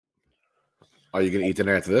Are you going to eat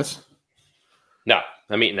dinner after this? No,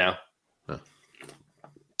 I'm eating now. Oh.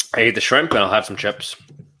 I ate the shrimp and I'll have some chips.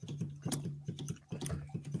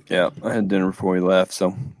 Yeah, I had dinner before we left,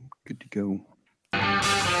 so good to go.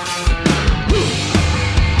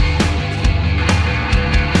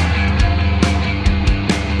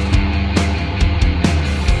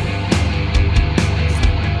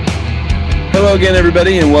 Hello again,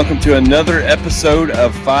 everybody, and welcome to another episode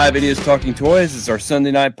of Five Idiots Talking Toys. It's our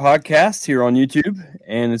Sunday night podcast here on YouTube,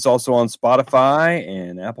 and it's also on Spotify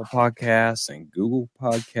and Apple Podcasts and Google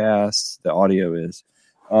Podcasts. The audio is.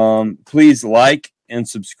 Please like and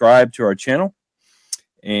subscribe to our channel.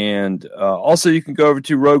 And also, you can go over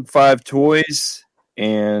to Rogue 5 Toys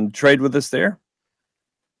and trade with us there.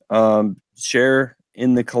 Share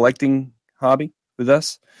in the collecting hobby with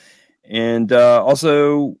us. And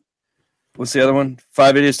also... what's the other one?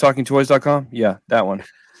 5idiotstalkingtoys.com? Yeah, that one.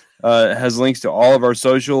 It has links to all of our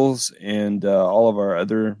socials and all of our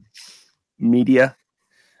other media.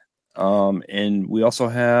 And we also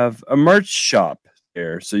have a merch shop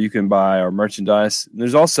there, so you can buy our merchandise. And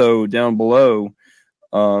there's also down below,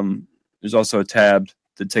 there's also a tab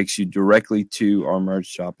that takes you directly to our merch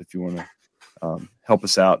shop if you want to help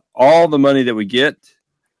us out. All the money that we get,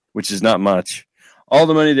 which is not much, all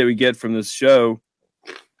the money that we get from this show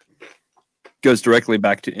goes directly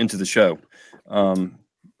back into the show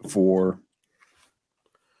for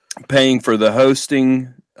paying for the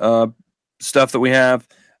hosting stuff that we have,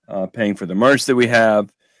 paying for the merch that we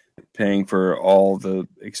have, paying for all the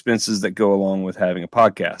expenses that go along with having a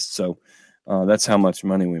podcast. So that's how much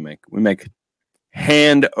money we make. We make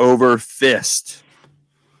hand over fist.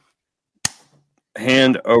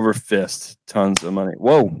 Hand over fist. Tons of money.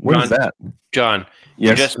 Whoa, what is that? John,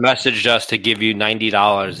 yes? You just messaged us to give you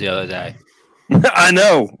 $90 the other day. I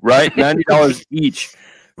know, right? $90 each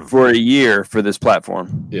for a year for this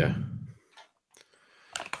platform. Yeah.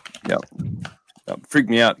 Yep. Freaked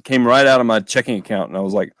me out. It came right out of my checking account, and I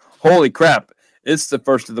was like, holy crap, it's the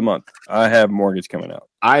first of the month. I have mortgage coming out.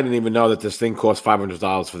 I didn't even know that this thing cost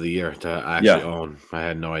 $500 for the year to actually own. I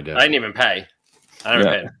had no idea. I didn't even pay. I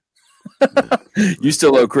never paid. You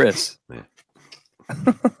still owe Chris. Yeah.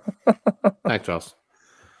 Thanks, Charles.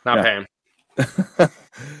 Not paying.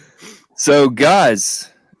 So,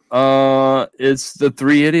 guys, it's the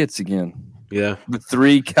three idiots again. Yeah. The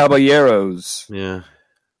three caballeros. Yeah.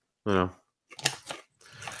 You know.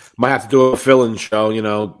 Might have to do a fill-in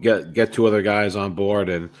show, get two other guys on board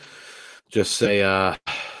and just say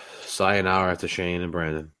sayonara to Shane and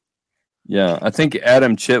Brandon. Yeah, I think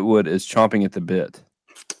Adam Chitwood is chomping at the bit.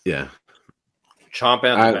 Yeah.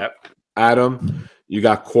 Chomping at the bit. Adam, you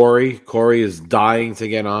got Corey. Corey is dying to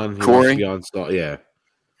get on. Corey? Yeah.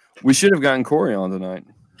 We should have gotten Corey on tonight.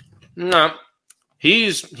 No.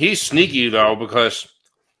 He's sneaky, though, because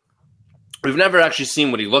we've never actually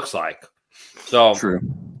seen what he looks like. So True.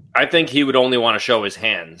 I think he would only want to show his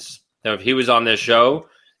hands. Now, if he was on this show,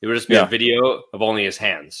 it would just be a video of only his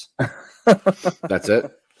hands. That's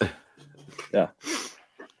it? Yeah.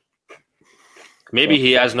 Maybe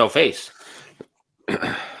he has no face.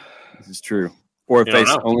 This is true. Or a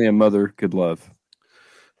face only a mother could love.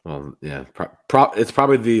 Well, yeah. It's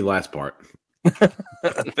probably the last part.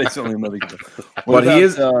 Face only a mother could love. But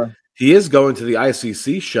he is going to the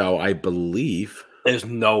ICC show, I believe. There's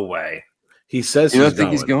no way. He says you don't think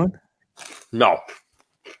he's going? No.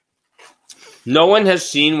 No one has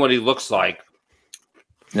seen what he looks like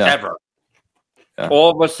ever. Yeah. All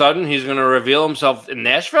of a sudden, he's going to reveal himself in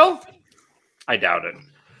Nashville? I doubt it.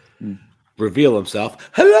 Reveal himself.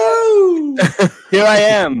 Hello! Here I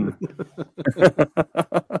am.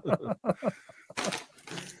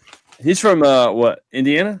 He's from,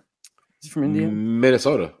 Indiana? He's from Indiana?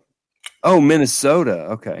 Minnesota. Oh, Minnesota.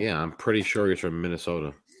 Okay. Yeah, I'm pretty sure he's from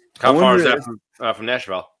Minnesota. How far is that from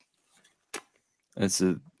Nashville? It's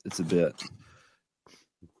a bit.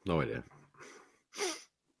 No idea.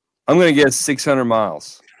 I'm going to guess 600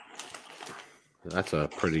 miles. That's a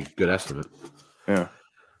pretty good estimate. Yeah.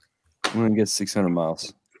 I'm going to guess 600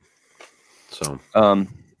 miles. So,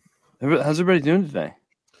 how's everybody doing today?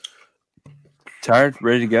 Tired?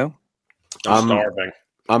 Ready to go? I'm starving.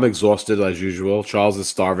 I'm exhausted as usual. Charles is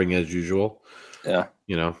starving as usual. Yeah.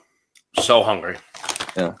 So hungry.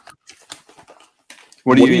 Yeah.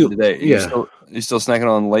 What are you eating today? You still snacking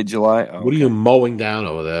on late July? Oh, what are you mowing down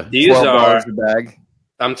over there? These are a bag.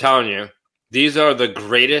 I'm telling you, these are the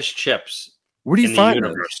greatest chips. Where do you find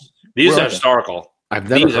them? These are historical. I've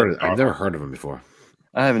never heard of them before.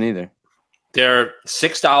 I haven't either. They're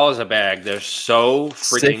 $6 a bag. They're so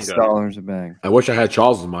freaking good. $6 a bag. I wish I had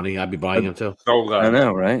Charles's money. I'd be buying them too. So good. I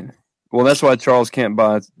know, right? Well, that's why Charles can't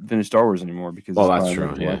buy vintage Star Wars anymore because that's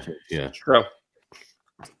true. Yeah. True.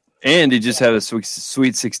 And he just had a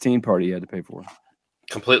Sweet 16 party he had to pay for.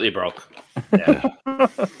 Completely broke. Yeah.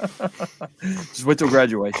 Just wait till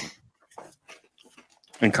graduation.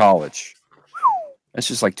 In college. That's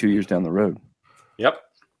just like 2 years down the road. Yep.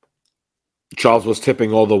 Charles was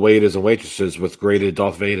tipping all the waiters and waitresses with graded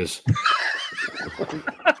Darth Vaders.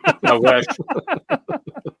 I wish.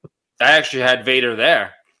 I actually had Vader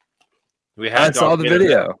there. I saw the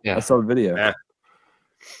video. Yeah. I saw the video.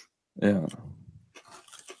 Yeah.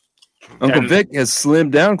 Uncle Vic has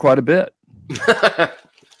slimmed down quite a bit.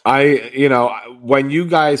 When you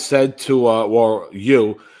guys said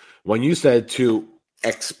to, when you said to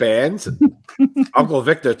expand, Uncle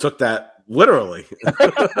Victor took that literally.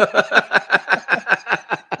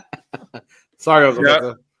 Sorry, Uncle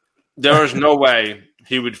Victor. There was no way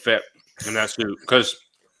he would fit in that suit because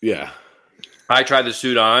I tried the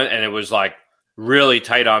suit on and it was like really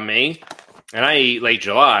tight on me, and I eat Late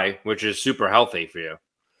July, which is super healthy for you,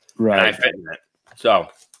 right? And I fit in it. So,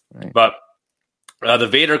 but the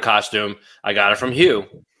Vader costume, I got it from Hugh.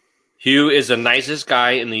 Hugh is the nicest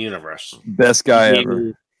guy in the universe, best guy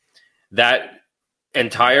ever. That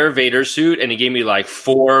entire Vader suit, and he gave me like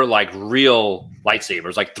 4 like real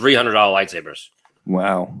lightsabers, like $300 lightsabers.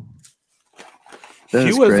 Wow.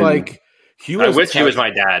 Hugh was crazy. Like, I wish he was my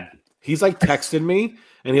dad. He's like texting me,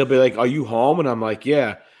 and he'll be like, "Are you home?" And I'm like,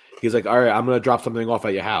 "Yeah." He's like, "All right, I'm gonna drop something off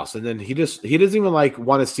at your house." And then he doesn't even like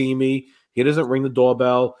want to see me. He doesn't ring the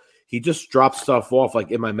doorbell. He just drops stuff off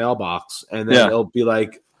like in my mailbox, and then it'll be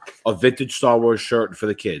like a vintage Star Wars shirt for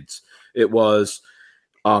the kids. It was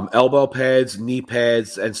elbow pads, knee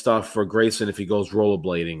pads, and stuff for Grayson if he goes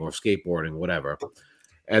rollerblading or skateboarding, whatever.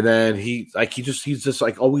 And then he's just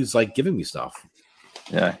like always like giving me stuff.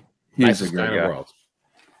 Yeah, he's a great guy. World.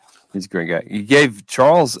 He's a great guy. He gave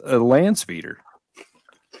Charles a land speeder.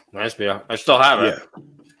 Nice speeder. I still have it. Yeah.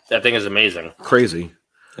 That thing is amazing. Crazy.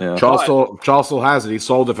 Yeah. Charles still has it. He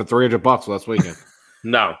sold it for $300 last weekend.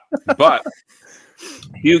 No, but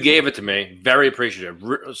Hugh gave it to me. Very appreciative.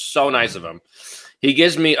 So nice of him. He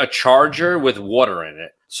gives me a charger with water in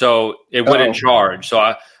it, so it wouldn't charge. So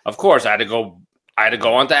I had to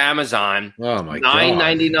go onto Amazon. Oh my God.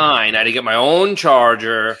 $9.99. I had to get my own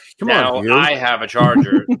charger. Now I have a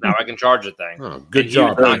charger. Now I can charge the thing. Oh, good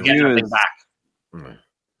job. Not getting nothing back.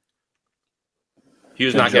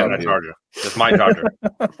 Hugh's not getting a charger. It's my charger.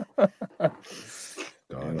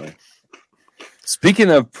 Anyway.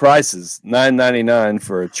 Speaking of prices, $9.99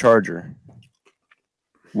 for a charger.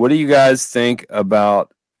 What do you guys think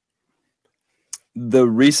about the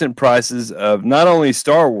recent prices of not only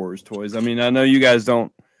Star Wars toys? I mean, I know you guys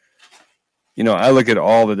don't. I look at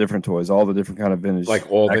all the different toys, all the different kind of vintage, like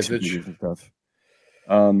all vintage and stuff.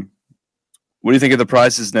 What do you think of the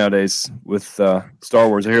prices nowadays with Star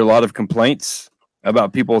Wars? I hear a lot of complaints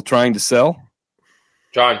about people trying to sell.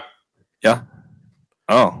 John. Yeah.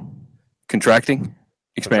 Oh, contracting,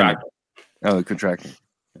 expanding. Contracting.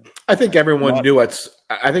 I think everyone knew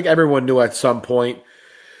at some point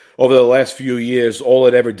over the last few years, all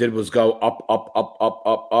it ever did was go up, up, up, up,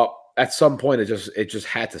 up, up. At some point, it just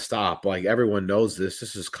had to stop. Like everyone knows this.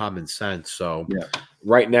 This is common sense. So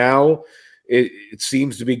right now, it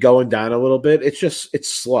seems to be going down a little bit. It's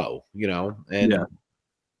slow, and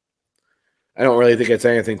I don't really think it's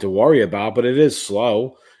anything to worry about, but it is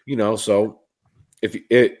slow, So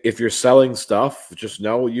if you're selling stuff, just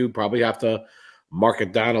know you probably have to mark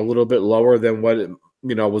it down a little bit lower than what it,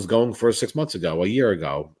 was going for 6 months ago, a year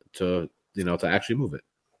ago, to actually move it.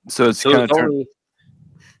 So it's kind of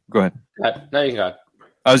go ahead. No, you got.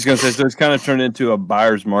 I was going to say, so it's kind of turned into a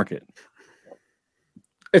buyer's market.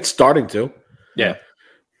 It's starting to. Yeah.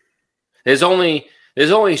 There's only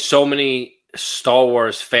so many Star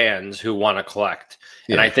Wars fans who want to collect.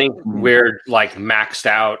 And I think we're like maxed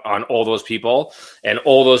out on all those people, and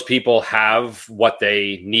all those people have what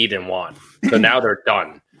they need and want. So now they're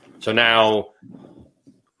done. So now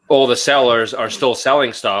all the sellers are still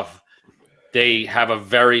selling stuff. They have a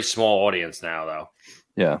very small audience now, though.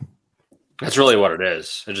 Yeah. That's really what it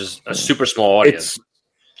is. It's just a super small audience.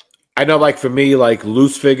 I know, like for me, like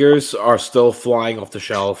loose figures are still flying off the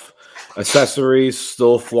shelf. Accessories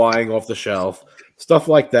still flying off the shelf. Stuff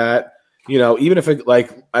like that. Even if it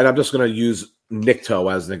and I'm just going to use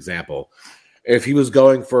Nikto as an example. If he was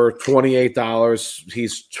going for $28,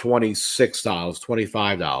 he's $26,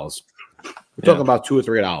 $25. We're talking about $2 or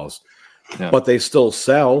 $3. Yeah. But they still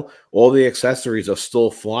sell. All the accessories are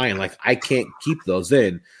still flying. Like I can't keep those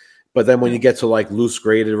in. But then when you get to like loose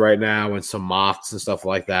graded right now and some mocks and stuff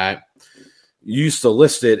like that, you used to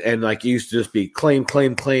list it and like it used to just be claim,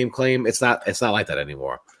 claim, claim, claim. It's not like that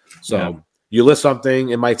anymore. So you list something,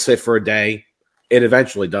 it might sit for a day. It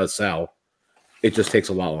eventually does sell. it just takes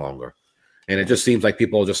a lot longer. And it just seems like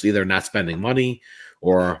people are just either not spending money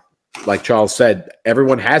or, like Charles said,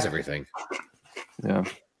 everyone has everything. Yeah.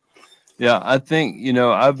 Yeah, I think,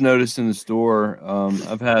 I've noticed in the store,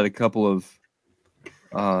 I've had a couple of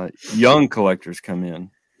young collectors come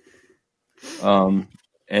in. And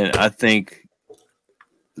I think,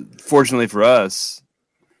 fortunately for us,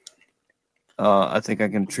 I think I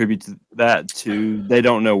can attribute that to they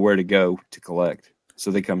don't know where to go to collect.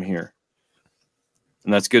 So they come here.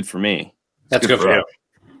 And that's good for me. That's good for you.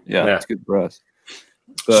 Yeah, it's good for us.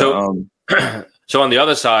 But, so on the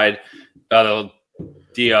other side, the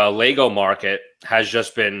Lego market has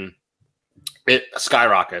just been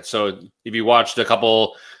skyrocket. So if you watched a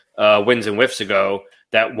couple wins and whiffs ago,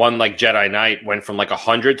 that one like Jedi Knight went from like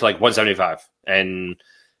 100 to like 175, and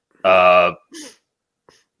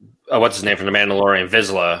what's his name from the Mandalorian,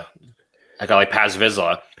 Vizsla, I got like Paz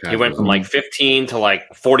Vizsla. He went from like $15 to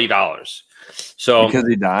like $40. So because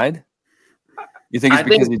he died. You think it's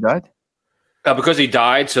because he died? Because he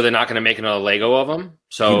died, so they're not going to make another Lego of him.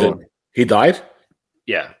 So he died?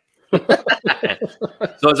 Yeah.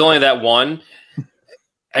 So it's only that one.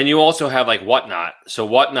 And you also have like Whatnot. So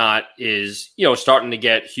Whatnot is, starting to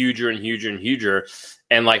get huger and huger and huger.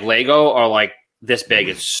 And like Lego are like this big.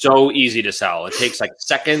 It's so easy to sell. It takes like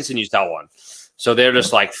seconds and you sell one. So they're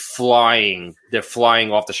just like flying. They're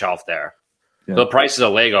flying off the shelf there. Yeah. So the prices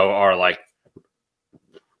of Lego are like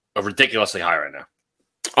ridiculously high right now.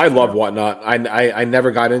 I love Whatnot. I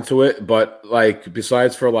never got into it, but like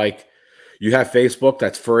besides for like you have Facebook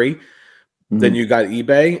that's free, then you got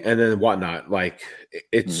eBay and then Whatnot. Like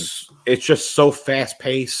it's just so fast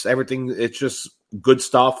paced. Everything, it's just good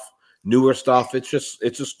stuff, newer stuff. It's just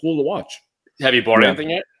cool to watch. Have you bought anything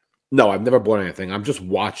yet? No, I've never bought anything. I'm just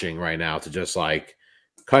watching right now to just like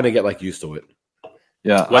kind of get like used to it.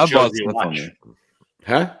 Yeah, what shows do you watch?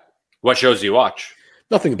 Huh? What shows do you watch?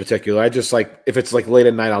 Nothing in particular. I just like if it's like late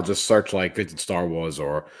at night, I'll just search like vintage Star Wars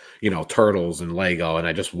or Turtles and Lego, and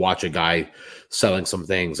I just watch a guy selling some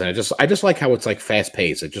things, and I just like how it's like fast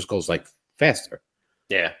paced. It just goes like faster.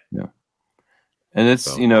 Yeah. And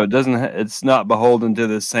it's it doesn't it's not beholden to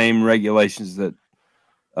the same regulations that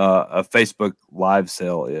a Facebook live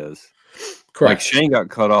sale is. Correct. Like Shane got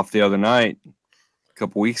cut off the other night a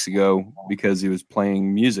couple weeks ago because he was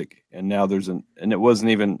playing music, and now it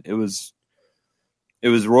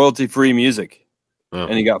was royalty free music,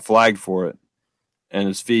 and he got flagged for it, and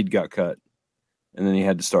his feed got cut, and then he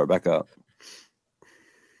had to start back up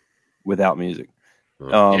without music.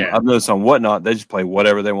 I've noticed on Whatnot, they just play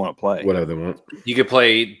whatever they want to play. Whatever they want. You can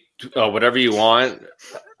play whatever you want.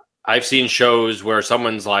 I've seen shows where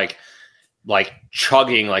someone's like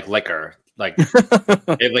chugging like liquor, like they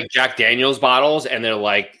have like Jack Daniel's bottles, and they're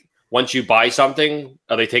like, once you buy something,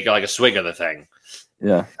 they take like a swig of the thing.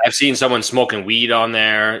 Yeah, I've seen someone smoking weed on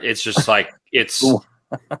there. It's just like it's the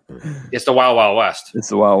Wild Wild West. It's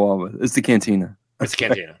the Wild Wild West. It's the cantina. It's the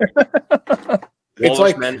cantina. It's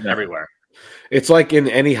like men everywhere. It's like in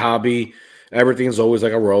any hobby, everything's always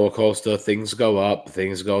like a roller coaster. Things go up,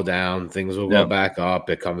 things go down, things will go back up.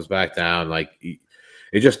 It comes back down. Like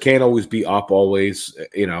it just can't always be up. Always,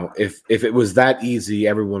 if it was that easy,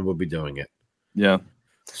 everyone would be doing it. Yeah.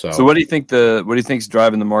 So what do you think is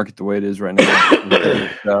driving the market the way it is right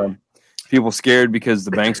now? People scared because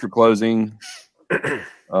the banks are closing.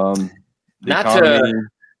 Not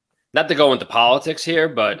to go into politics here,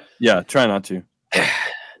 but try not to.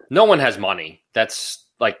 No one has money. That's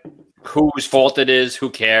like whose fault it is. Who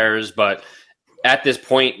cares? But at this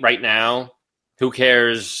point right now, who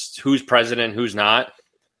cares who's president, who's not?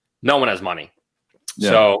 No one has money. Yeah.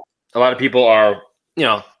 So a lot of people are,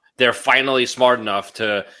 they're finally smart enough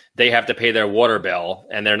they have to pay their water bill,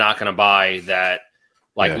 and they're not going to buy that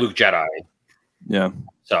Luke Jedi. Yeah.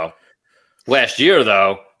 So last year,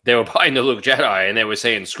 though, they were buying the Luke Jedi, and they were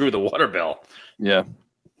saying, screw the water bill. Yeah.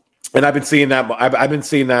 And I've been seeing that. I've been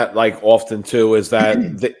seeing that like often too. Is that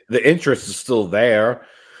the interest is still there?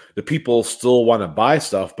 The people still want to buy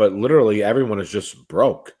stuff, but literally everyone is just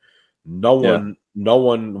broke. No one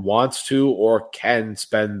wants to or can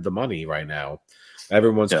spend the money right now.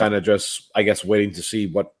 Everyone's kind of just, I guess, waiting to see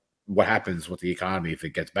what happens with the economy, if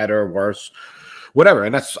it gets better, worse, whatever.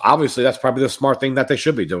 And that's probably the smart thing that they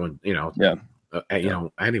should be doing.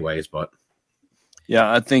 Anyways, but. Yeah,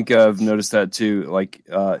 I think I've noticed that too, like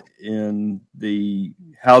in the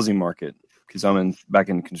housing market, because I'm back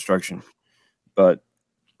in construction. But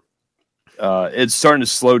it's starting to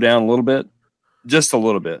slow down a little bit, just a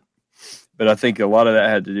little bit. But I think a lot of that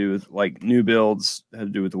had to do with like new builds, had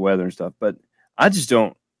to do with the weather and stuff. But I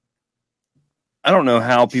don't know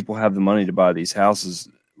how people have the money to buy these houses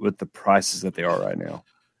with the prices that they are right now.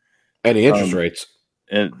 And the interest rates.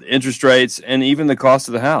 And interest rates, and even the cost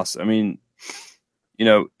of the house. I mean,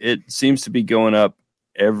 it seems to be going up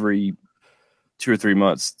every 2 or 3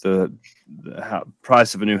 months. The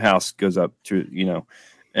price of a new house goes up to,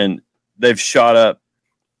 and they've shot up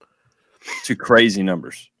to crazy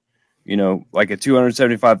numbers. Like a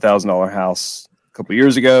 $275,000 house a couple of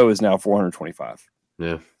years ago is now $425,000.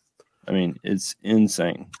 Yeah. I mean, it's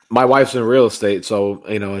insane. My wife's in real estate, so,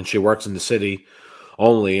 and she works in the city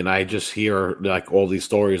only, and I just hear like all these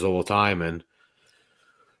stories all the time. And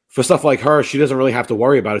for stuff like her, she doesn't really have to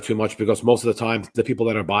worry about it too much because most of the time, the people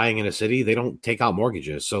that are buying in a city, they don't take out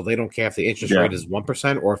mortgages, so they don't care if the interest rate is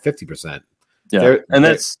 1% or 50%. Yeah,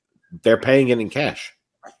 they're paying it in cash.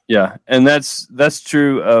 Yeah, and that's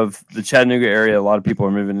true of the Chattanooga area. A lot of people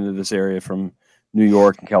are moving into this area from New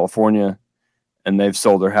York and California, and they've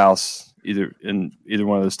sold their house either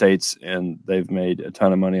one of those states, and they've made a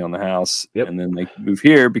ton of money on the house. Yep. And then they move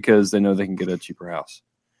here because they know they can get a cheaper house.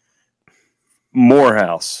 More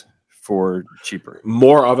house for cheaper.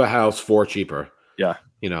 More of a house for cheaper. Yeah.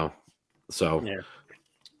 So. Yeah.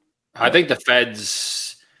 I think the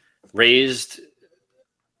Feds raised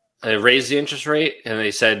the interest rate, and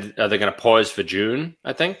they said they're going to pause for June,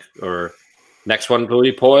 I think, or next one will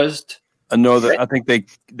be paused. I think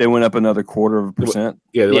they went up another 0.25%.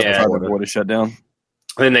 Yeah. Before the shutdown.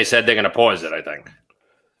 And then they said they're going to pause it, I think.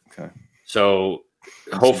 Okay. So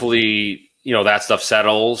hopefully, that stuff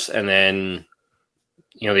settles, and then,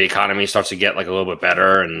 the economy starts to get like a little bit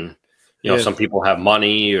better, and, some people have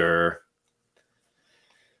money, or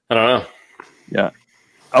I don't know. Yeah.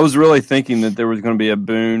 I was really thinking that there was going to be a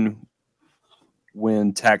boon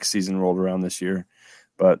when tax season rolled around this year,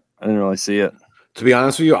 but I didn't really see it. To be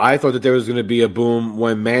honest with you, I thought that there was going to be a boom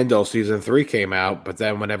when Mando season 3 came out, but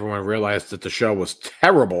then when everyone realized that the show was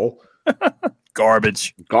terrible,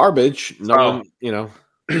 garbage, no one,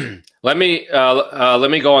 Let me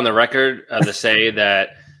go on the record to say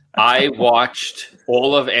that I watched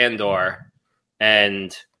all of Andor,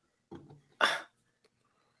 and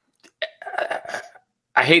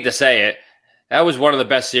I hate to say it, that was one of the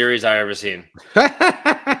best series I've ever seen.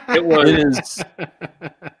 It was.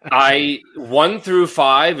 1 through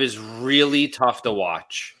 5 is really tough to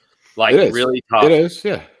watch. Like, really tough. It is,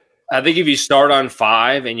 yeah. I think if you start on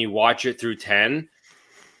 5 and you watch it through 10,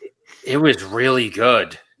 it was really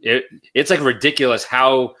good. It's like ridiculous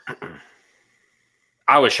how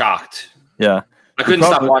I was shocked. Yeah. I couldn't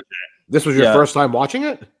stop watching it. This was your first time watching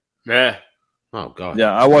it? Yeah. Oh, God.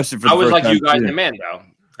 Yeah, I watched it for the I was first like time you guys too. in Mando.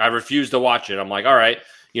 I refused to watch it. I'm like, all right,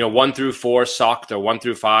 1 through 4 sucked, or 1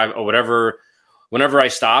 through 5 or whatever. Whenever I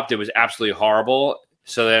stopped, it was absolutely horrible.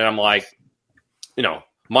 So then I'm like,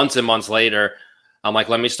 months and months later, I'm like,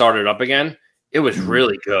 let me start it up again. It was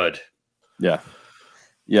really good. Yeah.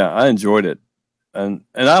 Yeah, I enjoyed it. And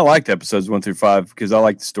I liked episodes 1 through 5 because I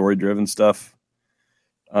like the story-driven stuff.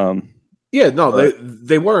 They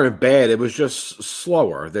weren't bad. It was just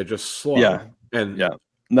slower. They're just slow. Yeah. And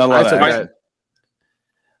not a lot of action.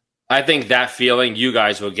 I think that feeling you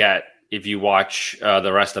guys will get if you watch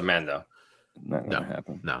the rest of Mando. Not gonna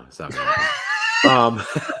happen. No, it's not gonna happen.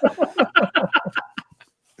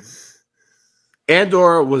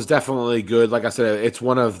 Andor was definitely good. Like I said, it's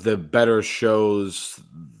one of the better shows,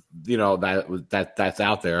 that's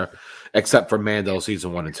out there, except for Mando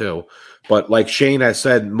season 1 and 2. But like Shane has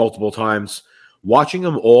said multiple times, watching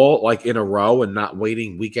them all like in a row and not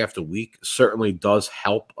waiting week after week certainly does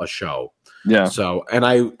help a show. Yeah. So, and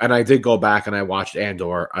I did go back and I watched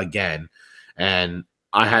Andor again, and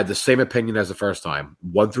I had the same opinion as the first time.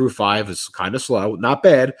 1 through 5 is kind of slow, not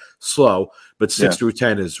bad, slow, but 6 through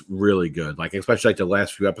 10 is really good. Like, especially like the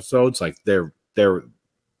last few episodes, like they're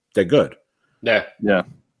good. Yeah. Yeah.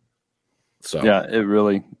 So yeah, it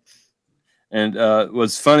really. And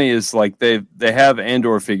what's funny is like they have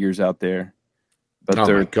Andor figures out there, but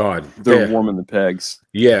they're warming the pegs.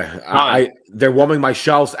 Yeah, they're warming my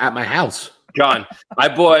shelves at my house. John,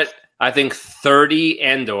 I bought I think 30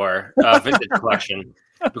 Andor vintage collection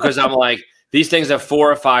because I'm like, these things are $4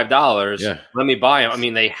 or $5. Yeah. Let me buy them. I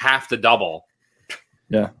mean, they have to double.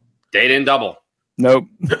 Yeah, they didn't double. Nope,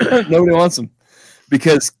 nobody wants them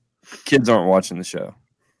because kids aren't watching the show.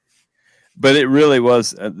 But it really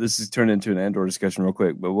was. This has turned into an Andor discussion real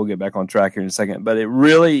quick, but we'll get back on track here in a second. But it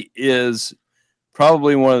really is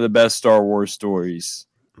probably one of the best Star Wars stories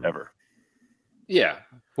ever. Yeah.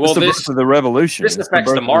 Well, this is the revolution. This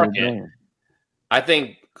affects the market. I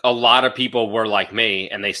think a lot of people were like me,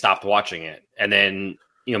 and they stopped watching it. And then,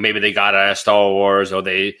 maybe they got out of Star Wars, or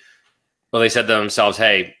they said to themselves,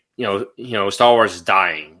 "Hey, Star Wars is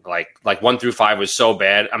dying. Like 1 through 5 was so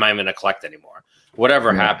bad, I'm not even gonna collect anymore.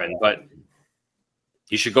 Whatever happened." But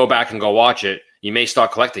you should go back and go watch it. You may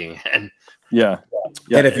start collecting again. Yeah.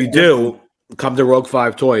 And if you do, come to Rogue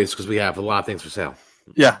 5 Toys because we have a lot of things for sale.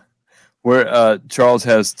 Yeah. Where Charles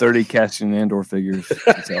has 30 Cassian Andor figures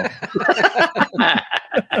to sell.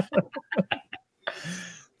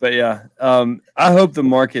 But yeah, I hope the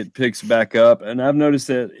market picks back up. And I've noticed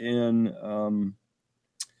that in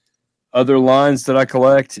other lines that I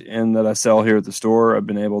collect and that I sell here at the store, I've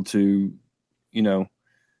been able to,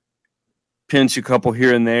 pinch a couple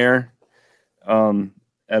here and there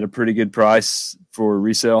at a pretty good price for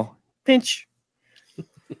resale. Pinch.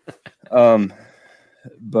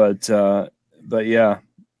 But yeah.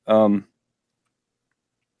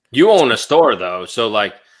 You own a store though, so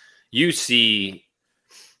like you see.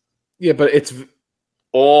 Yeah, but it's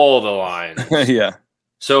all the lines. Yeah.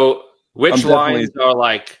 So which lines are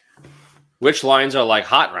like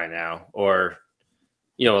hot right now, or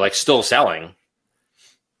like still selling?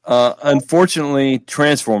 Unfortunately,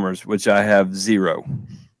 Transformers, which I have 0.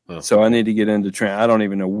 So I need to get into I don't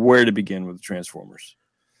even know where to begin with Transformers.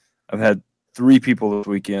 I've had 3 people this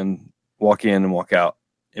weekend walk in and walk out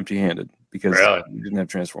empty-handed because we didn't have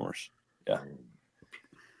Transformers. Yeah.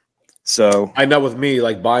 So I know with me,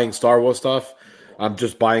 like buying Star Wars stuff, I'm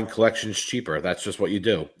just buying collections cheaper. That's just what you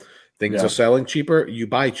do. Things are selling cheaper, you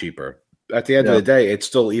buy cheaper. At the end of the day, it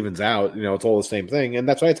still evens out. It's all the same thing. And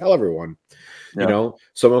that's what I tell everyone.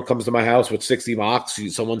 Someone comes to my house with 60 mocks.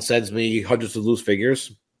 Someone sends me hundreds of loose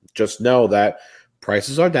figures. Just know that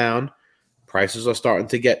prices are down. Prices are starting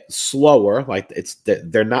to get slower. Like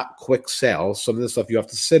they're not quick sales. Some of the stuff you have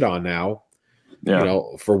to sit on now,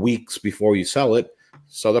 for weeks before you sell it.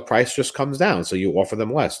 So the price just comes down. So you offer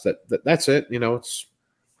them less. That's it. It's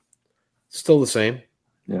still the same.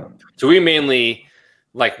 Yeah. So we mainly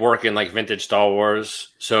like work in like vintage Star Wars.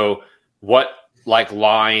 So what like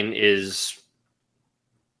line is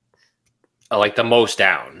like the most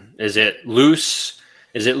down? Is it loose?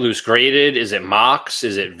 Is it loose graded? Is it mocks?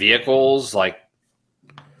 Is it vehicles? Like,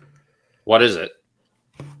 what is it?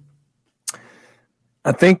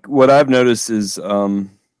 I think what I've noticed is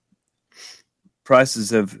prices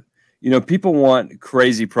have, people want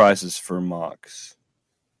crazy prices for mocks,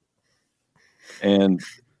 and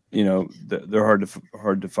they're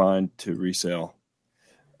hard to find to resell.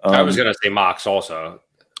 I was gonna say mocks also.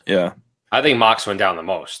 Yeah, I think mocks went down the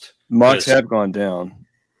most. Mocks have gone down.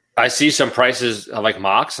 I see some prices of like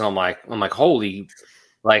mocks, and I'm like, holy,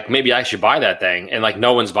 like maybe I should buy that thing, and like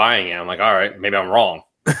no one's buying it. I'm like, all right, maybe I'm wrong.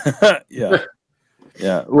 Yeah.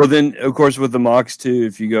 Yeah. Well, then of course with the mocks too,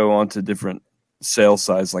 if you go onto different sales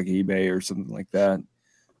sites like eBay or something like that,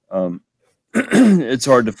 it's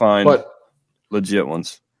hard to find legit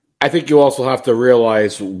ones. I think you also have to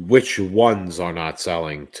realize which ones are not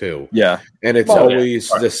selling too. Yeah. And it's always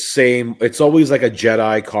the same. It's always like a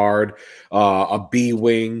Jedi card, a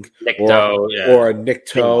B-Wing, or a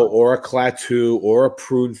Nikto, or a Klaatu, or a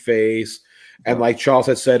Prune Face. And like Charles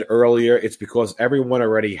had said earlier, it's because everyone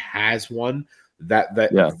already has one that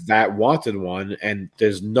wanted one, and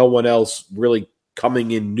there's no one else really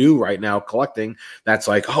coming in new right now collecting that's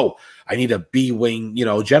like, oh, I need a B-Wing,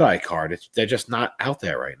 Jedi card. They're just not out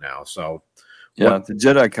there right now. So the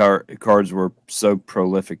Jedi cards were so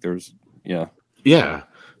prolific. There's so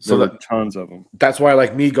there tons of them. That's why,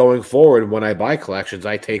 like me going forward, when I buy collections,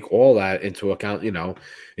 I take all that into account, and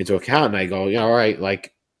I go, all right,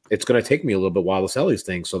 like it's going to take me a little bit while to sell these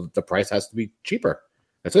things, so the price has to be cheaper.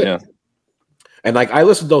 That's it. Yeah. And like I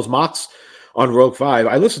listed those mocks on Rogue 5,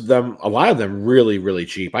 I listed them, a lot of them really, really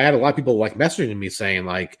cheap. I had a lot of people like messaging me saying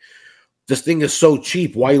like, this thing is so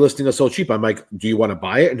cheap. Why are you listing it so cheap? I'm like, do you want to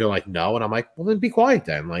buy it? And they're like, no. And I'm like, well, then be quiet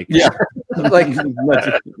then. Like, like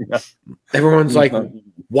everyone's like,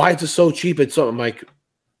 why is it so cheap? So I'm like,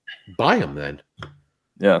 buy them then.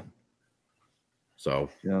 Yeah. So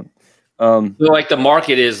yeah. So like the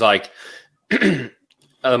market is like the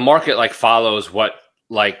market like follows what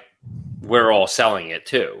like we're all selling it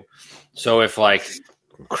too. So if like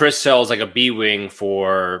Chris sells like a B-Wing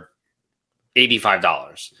for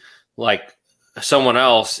 $85, like someone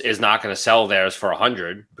else is not going to sell theirs for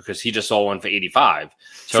 $100 because he just sold one for $85.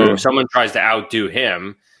 So if someone tries to outdo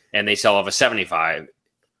him and they sell off a $75,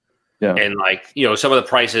 and like, some of the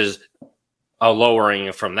prices are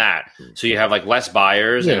lowering from that. So you have like less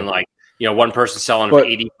buyers and like, one person selling for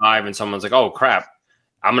 $85 and someone's like, oh crap,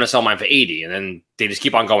 I'm going to sell mine for $80. And then they just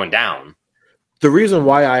keep on going down. The reason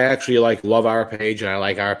why I actually love our page, and I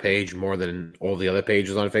like our page more than all the other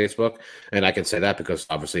pages on Facebook, and I can say that because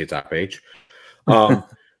obviously it's our page.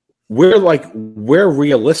 We're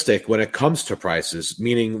realistic when it comes to prices,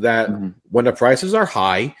 meaning that when the prices are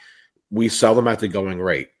high, we sell them at the going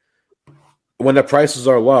rate. when the prices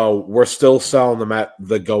are low, we're still selling them at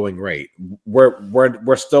the going rate.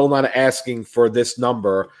 We're still not asking for this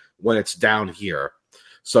number when it's down here.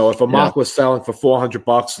 So if a mock was selling for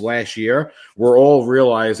 $400 last year, we're all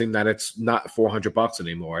realizing that it's not $400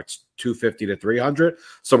 anymore. It's $250 to $300.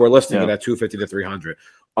 So we're listing it at $250 to $300.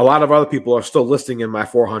 A lot of other people are still listing in my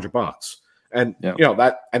 $400, and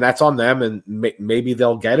that's on them. And maybe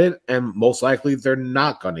they'll get it, and most likely they're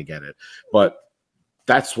not going to get it. But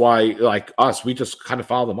that's why, like us, we just kind of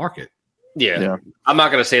follow the market. Yeah. I'm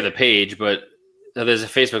not going to say the page, but there's a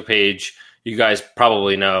Facebook page you guys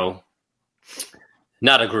probably know.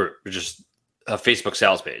 Not a group, but just a Facebook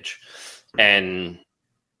sales page. And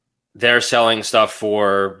they're selling stuff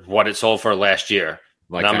for what it sold for last year.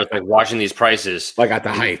 Like, and I'm just like watching these prices. Like at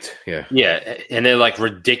the height. Yeah. Yeah. And they're like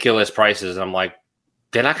ridiculous prices. And I'm like,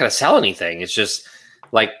 they're not going to sell anything. It's just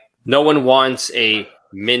like no one wants a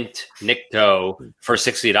mint Nikto for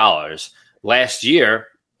 $60. Last year,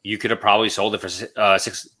 you could have probably sold it for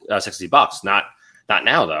 $60. Not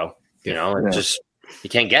now, though. You know, it's just you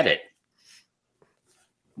can't get it.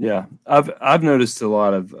 Yeah, I've noticed a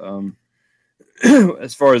lot of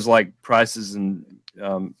as far as like prices and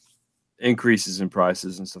increases in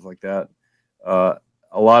prices and stuff like that. A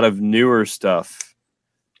lot of newer stuff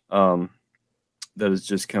that has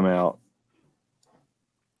just come out.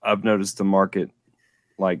 I've noticed the market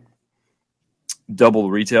like double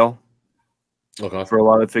retail for a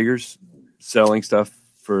lot of figures, selling stuff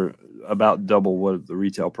for about double what the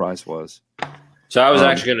retail price was. So I was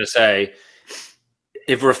actually going to say,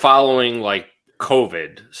 if we're following like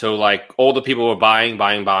COVID, so like all the people were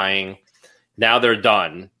buying, now they're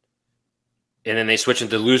done. And then they switch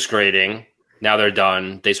into loose grading. Now they're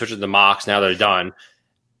done. They switch into mocks. Now they're done.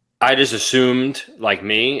 I just assumed, like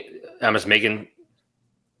me, I'm just making,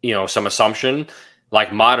 some assumption,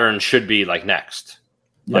 like modern should be like next.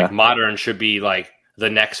 Yeah. Like modern should be like the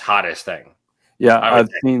next hottest thing. Yeah, I've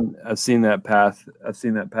seen that path. I've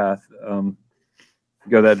seen that path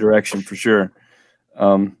go that direction for sure.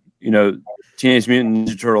 Teenage Mutant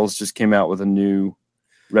Ninja Turtles just came out with a new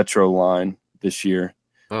retro line this year.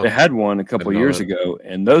 They had one a couple of years ago,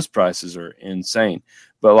 and those prices are insane.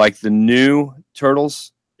 But like the new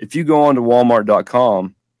Turtles, if you go on to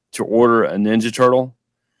Walmart.com to order a Ninja Turtle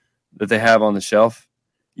that they have on the shelf,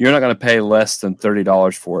 you're not going to pay less than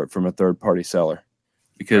 $30 for it from a third-party seller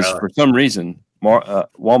because for some reason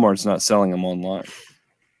Walmart's not selling them online.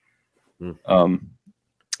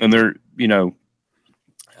 And they're,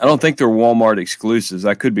 I don't think they're Walmart exclusives.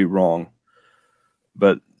 I could be wrong.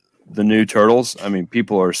 But the new Turtles, I mean,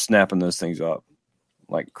 people are snapping those things up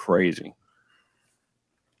like crazy.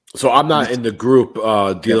 So I'm not in the group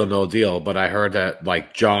Deal or No Deal, but I heard that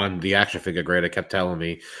like John, the action figure grader, kept telling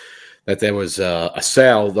me that there was a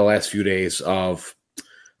sale the last few days of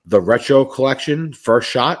the retro collection first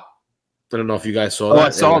shot. I don't know if you guys saw that. I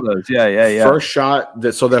saw those. Yeah. First shot.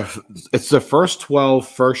 It's the first 12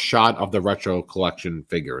 first shot of the retro collection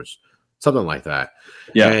figures, something like that.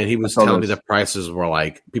 Yeah. And he was telling me the prices were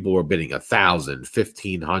like people were bidding 1,000,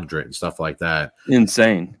 1,500, and stuff like that.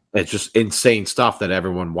 Insane. It's just insane stuff that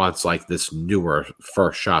everyone wants, like this newer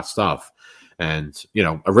first shot stuff. And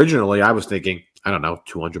originally I was thinking, I don't know,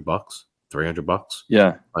 $200, $300.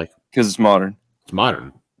 Yeah, like because it's modern. It's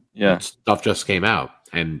modern. Yeah, and stuff just came out.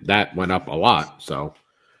 And that went up a lot. So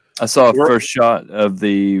I saw a first shot of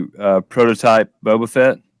the prototype Boba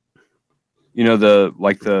Fett.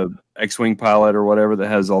 The X-Wing pilot or whatever that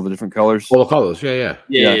has all the different colors. All the colors, yeah.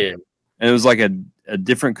 And it was like a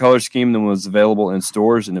different color scheme than was available in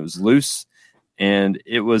stores, and it was loose, and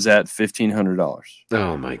it was at $1,500.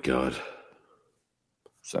 Oh my god!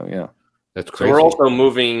 So yeah, that's crazy. So we're also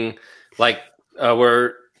moving, like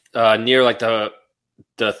we're near like the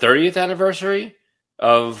 30th anniversary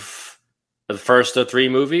of the first of 3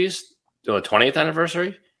 movies, or the 20th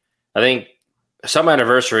anniversary. I think some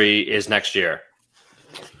anniversary is next year.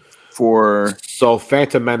 So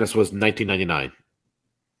Phantom Menace was 1999.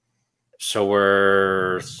 So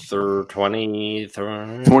we're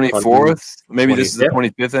 24th? Maybe 25th? This is the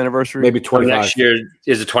 25th anniversary? Maybe 25th. Next year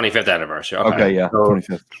is the 25th anniversary. Okay, yeah,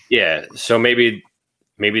 25th. Yeah, so maybe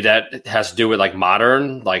that has to do with like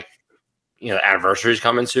modern, like, anniversaries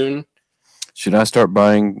coming soon. Should I start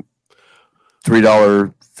buying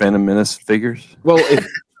 $3 Phantom Menace figures? Well,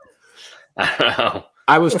 I don't know.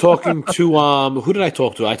 I was talking to who did I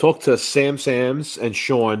talk to? I talked to Sam Sams and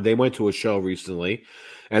Sean. They went to a show recently,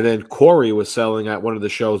 and then Corey was selling at one of the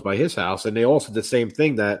shows by his house, and they all said the same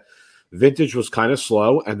thing, that vintage was kind of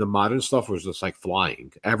slow and the modern stuff was just like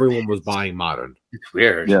flying. Everyone was buying modern. It's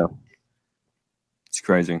weird. Yeah, it's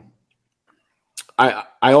crazy. I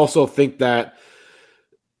also think that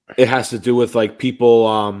it has to do with like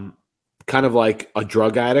people, kind of like a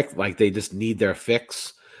drug addict, like they just need their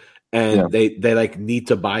fix, and they like need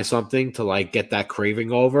to buy something to like get that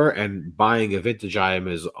craving over. And buying a vintage item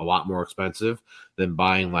is a lot more expensive than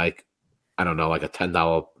buying like, I don't know, like a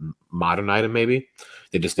 $10 modern item. Maybe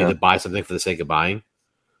they just need to buy something for the sake of buying.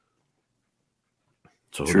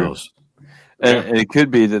 So who knows? And it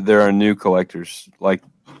could be that there are new collectors, like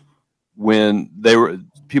when they were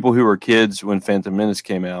people who were kids when Phantom Menace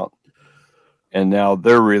came out, and now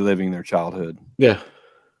they're reliving their childhood. Yeah,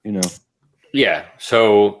 Yeah.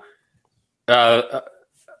 So, I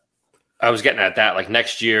was getting at that. Like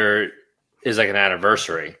next year is like an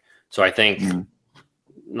anniversary, so I think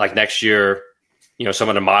like next year, some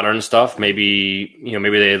of the modern stuff, maybe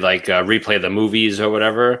they like replay the movies or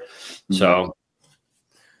whatever. Mm-hmm. So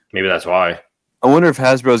maybe that's why. I wonder if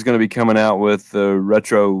Hasbro is going to be coming out with the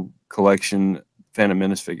retro collection Phantom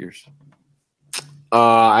Menace figures.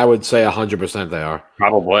 I would say 100% they are.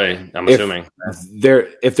 Probably, I'm assuming.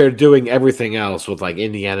 If they're doing everything else with like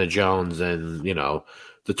Indiana Jones and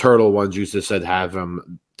the turtle ones you just said have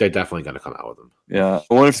them, they're definitely going to come out with them. Yeah,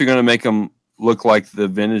 I wonder if they're going to make them look like the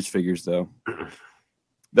vintage figures though.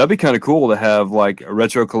 That'd be kind of cool to have like a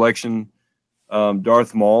retro collection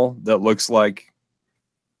Darth Maul that looks like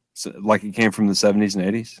it came from the 70s and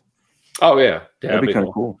 80s. Oh yeah, that'd be kind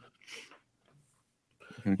of cool.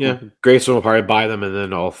 Yeah, Grayson will probably buy them and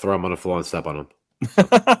then I'll throw them on the floor and step on them.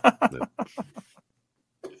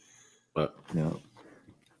 But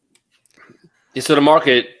so the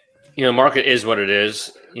market, market is what it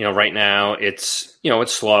is. Right now it's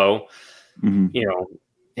it's slow. Mm-hmm.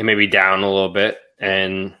 It may be down a little bit,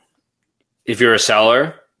 and if you're a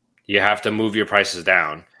seller, you have to move your prices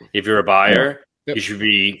down. If you're a buyer, you should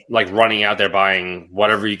be like running out there buying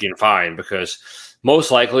whatever you can find, because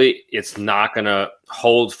most likely it's not going to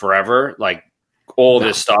hold forever. Like all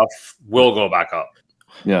this stuff will go back up.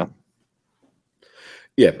 Yeah.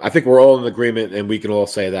 Yeah. I think we're all in agreement and we can all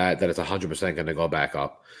say that it's 100% going to go back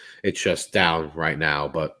up. It's just down right now,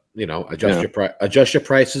 but adjust your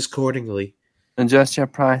prices accordingly. Adjust your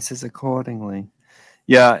prices accordingly.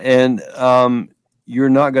 Yeah. And, you're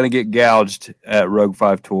not going to get gouged at Rogue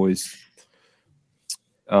 5 Toys.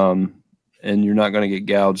 And you're not going to get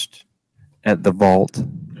gouged at the Vault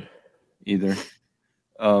either.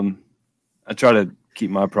 I try to keep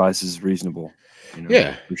my prices reasonable.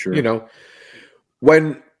 For sure.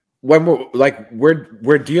 When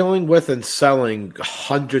we're dealing with and selling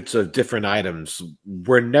hundreds of different items,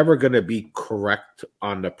 we're never going to be correct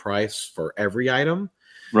on the price for every item.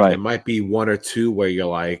 Right. It might be one or two where you're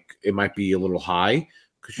like, it might be a little high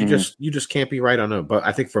because you just can't be right on it. But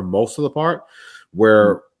I think for most of the part,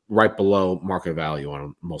 we're right below market value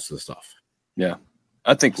on most of the stuff. Yeah.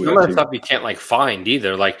 I think some of that stuff you can't like find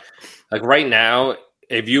either. Like right now,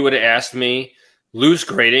 if you would have asked me, loose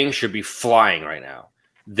grading should be flying right now.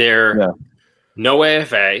 They're no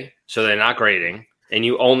AFA, so they're not grading, and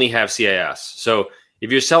you only have CAS. So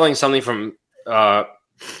if you're selling something from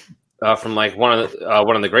like one of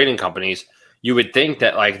the grading companies, you would think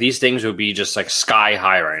that like these things would be just like sky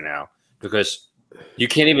high right now, because you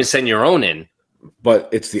can't even send your own in. But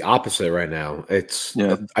it's the opposite right now.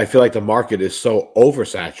 I feel like the market is so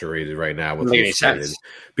oversaturated right now with loose grading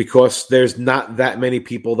because there's not that many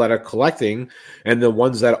people that are collecting, and the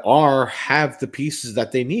ones that are have the pieces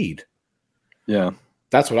that they need. Yeah,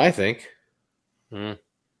 that's what I think.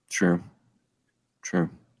 True.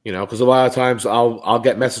 Because a lot of times I'll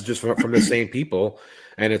get messages from the same people,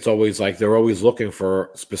 and it's always like they're always looking for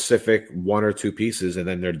specific one or two pieces, and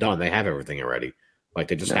then they're done. They have everything already. Like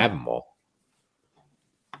they just have them all.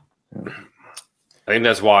 I think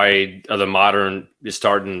that's why the modern is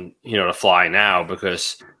starting, to fly now,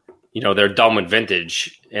 because, they're done with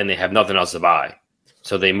vintage and they have nothing else to buy.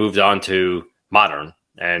 So they moved on to modern,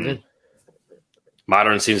 and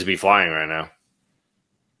modern seems to be flying right now.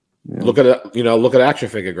 Yeah. Look at Action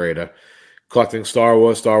Figure Grader, collecting Star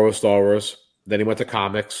Wars. Then he went to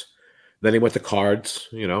comics. Then he went to cards.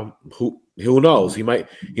 Who knows? He might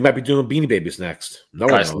be doing Beanie Babies next. No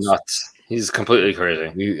one knows. Nuts. He's completely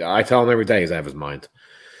crazy. I tell him every day he's out of his mind.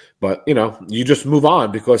 But you just move on,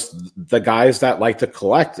 because the guys that like to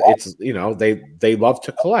collect, it's they love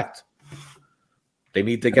to collect. They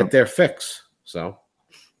need to get their fix. So,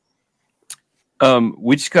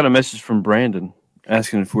 we just got a message from Brandon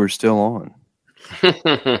asking if we're still on.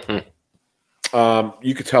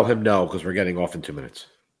 You could tell him no, because we're getting off in 2 minutes.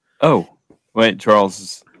 Oh, wait,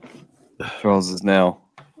 Charles is now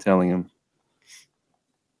telling him.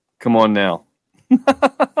 Come on now.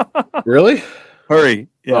 Really? Hurry.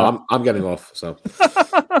 Yeah. I'm getting off, so.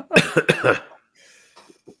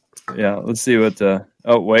 Yeah, let's see what.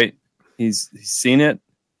 Oh wait, he's seen it.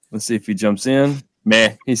 Let's see if he jumps in.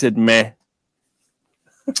 Meh. He said meh.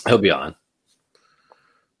 He'll be on.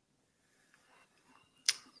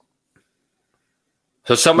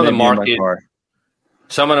 So some of the market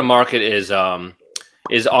is on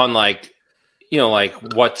like, like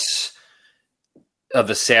what's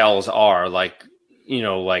the sales are like,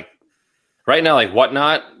 like right now, like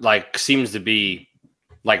Whatnot like seems to be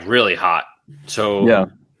like really hot. So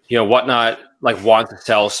yeah, Whatnot like wants to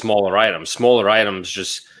sell smaller items. Smaller items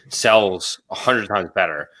just sells 100 times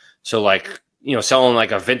better. So like selling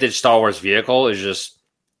like a vintage Star Wars vehicle is just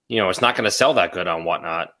it's not going to sell that good on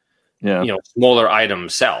Whatnot. Yeah. Smaller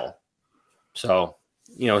items sell. So,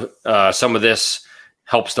 some of this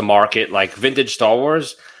helps the market. Like vintage Star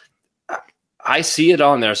Wars, I see it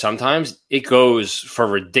on there sometimes. It goes for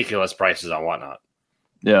ridiculous prices on Whatnot.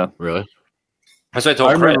 Yeah. Really? That's what I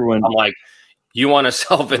told Chris. I'm like, you want to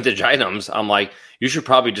sell vintage items? I'm like, you should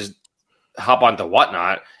probably just hop onto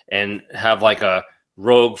Whatnot and have like a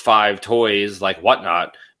Rogue 5 toys like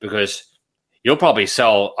Whatnot, because you'll probably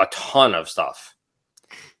sell a ton of stuff.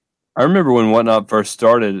 I remember when Whatnot first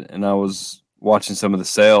started, and I was watching some of the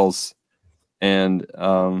sales, and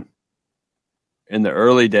in the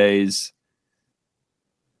early days,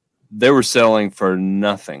 they were selling for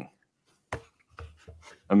nothing.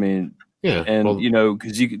 I mean, yeah, and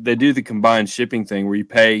because they do the combined shipping thing where you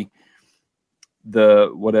pay the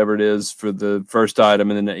whatever it is for the first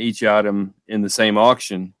item, and then each item in the same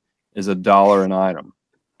auction is $1 an item.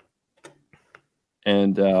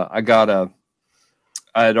 And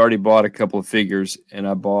I had already bought a couple of figures, and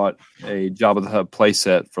I bought a Jabba the Hutt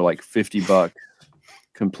playset for like $50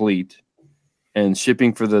 complete, and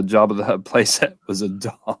shipping for the Jabba the Hutt playset was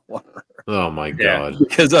 $1. Oh my god!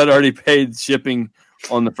 Because I'd already paid shipping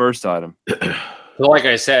on the first item. So like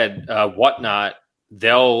I said, Whatnot,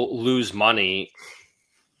 they'll lose money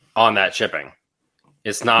on that shipping.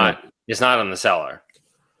 It's not. Yeah. It's not on the seller.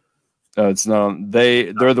 It's not.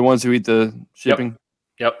 They're the ones who eat the shipping.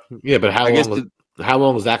 Yep. Yeah, but how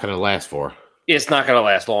long is that going to last for? It's not going to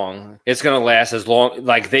last long. It's going to last as long.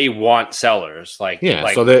 Like they want sellers. So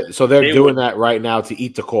they're doing that right now to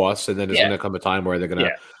eat the costs, and then there's going to come a time where they're going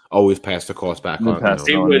to always pass the cost back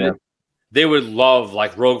on. They would love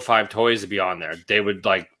like Rogue 5 toys to be on there. They would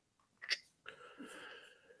like,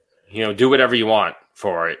 do whatever you want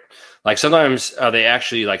for it. Like sometimes they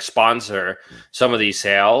actually like sponsor some of these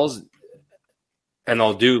sales, and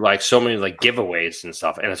they'll do like so many like giveaways and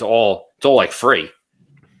stuff, and it's all like free.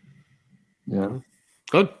 Yeah,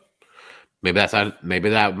 good. Maybe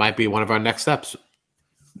that might be one of our next steps.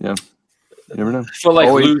 Yeah, you never know. For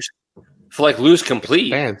loose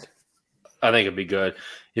complete, fans. I think it'd be good.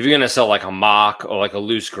 If you're gonna sell like a mock or like a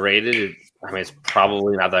loose graded, it's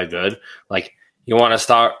probably not that good. Like you want to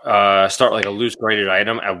start like a loose graded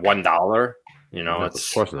item at $1. Of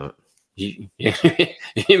course not. You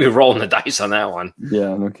be rolling the dice on that one.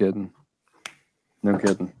 Yeah, no kidding.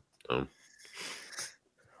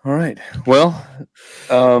 All right. Well,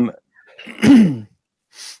 the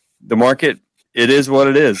market, it is what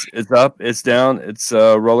it is. It's up, it's down, it's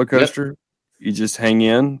a roller coaster. Yep. You just hang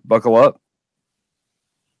in, buckle up.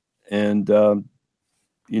 And,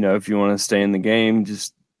 if you want to stay in the game,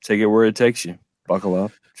 just take it where it takes you. Buckle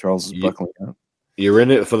up. Charles is buckling up. You're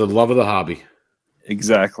in it for the love of the hobby.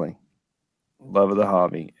 Exactly. Love of the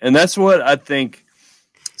hobby. And that's what I think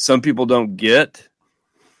some people don't get.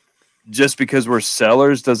 Just because we're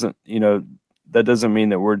sellers doesn't mean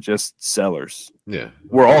that we're just sellers. Yeah.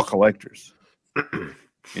 We're all collectors,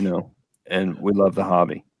 and we love the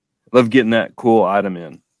hobby. Love getting that cool item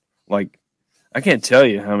in. Like, I can't tell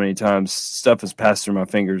you how many times stuff has passed through my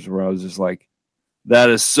fingers where I was just like, that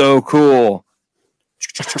is so cool.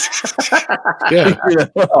 Yeah.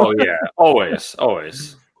 Oh, yeah.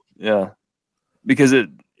 Always. Yeah. Because it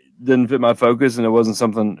didn't fit my focus, and it wasn't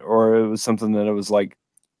something, or it was something that it was like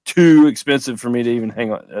too expensive for me to even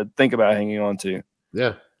think about hanging on to.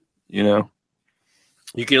 Yeah. You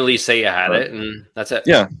can at least say you had it, and that's it.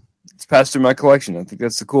 Yeah. It's passed through my collection. I think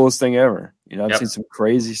that's the coolest thing ever. I've seen some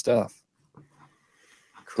crazy stuff.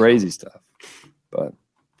 But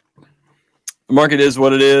the market is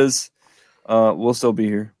what it is. We'll still be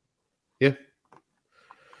here. Yeah.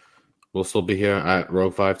 We'll still be here at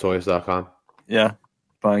rogue5toys.com. Yeah.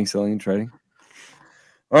 Buying, selling, and trading.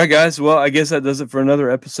 All right, guys. Well, I guess that does it for another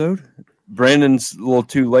episode. Brandon's a little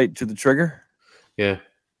too late to the trigger. Yeah.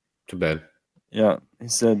 Too bad. Yeah. He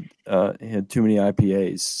said he had too many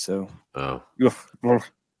IPAs. So I'm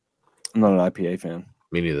not an IPA fan.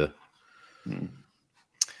 Me neither.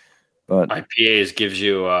 But IPAs gives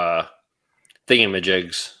you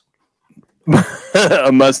thingamajigs.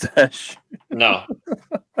 A mustache. No.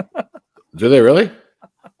 Do they really?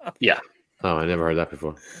 Yeah. Oh, I never heard that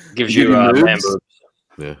before. Gives Give you you man moves? boobs.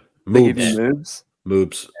 Yeah. They give you Moobs. moves.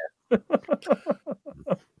 Moobs.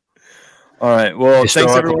 All right. Well, thanks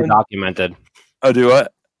Historically everyone. documented. Oh, do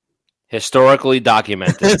what? Historically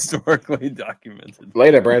documented. Historically documented.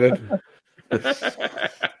 Later, Brandon.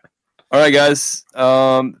 All right, guys.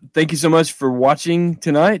 Thank you so much for watching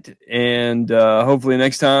tonight, and hopefully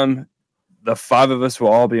next time the 5 of us will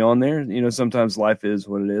all be on there. You know, sometimes life is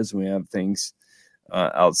what it is, and we have things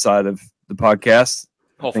outside of the podcast.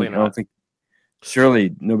 Hopefully I don't think.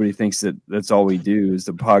 Surely nobody thinks that that's all we do is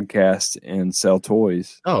the podcast and sell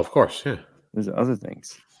toys. Oh, of course. Yeah. There's other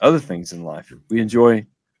things in life. We enjoy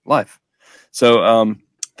life. So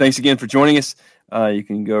thanks again for joining us. You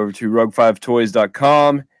can go over to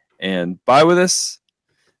rogue5toys.com and buy with us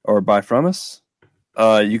or buy from us.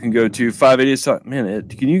 You can go to 580. Man,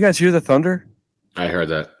 can you guys hear the thunder? I heard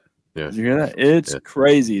that. Yeah. Did you hear that? It's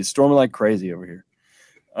crazy. It's storming like crazy over here.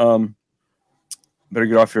 Better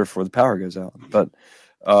get off here before the power goes out. But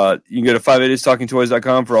you can go to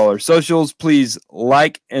 580talkingtoys.com for all our socials. Please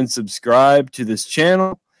like and subscribe to this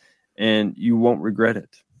channel, and you won't regret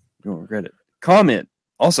it. You won't regret it. Comment.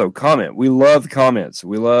 Also, comment. We love comments.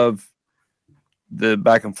 We love the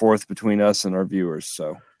back and forth between us and our viewers.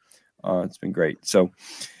 So it's been great. So,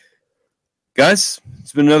 guys,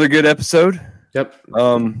 it's been another good episode. Yep.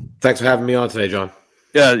 Thanks for having me on today, John.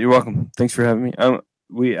 Yeah, you're welcome. Thanks for having me.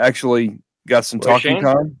 We actually got some Where's talking Shane?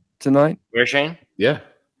 time tonight. Where's Shane? Yeah.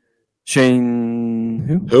 Shane,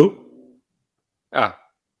 who? Who? Oh.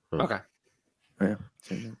 Okay. Yeah.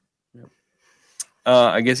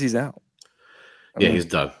 I guess he's out. Yeah, he's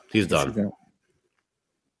done. He's done. He's out.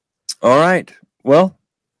 All right. Well,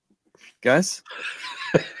 guys,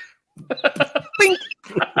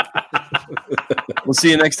 we'll see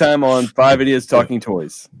you next time on 5 Idiots Talking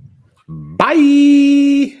Toys.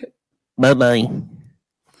 Bye. Bye-bye.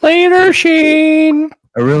 Later, Shane.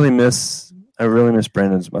 I really miss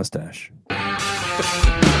Brandon's mustache.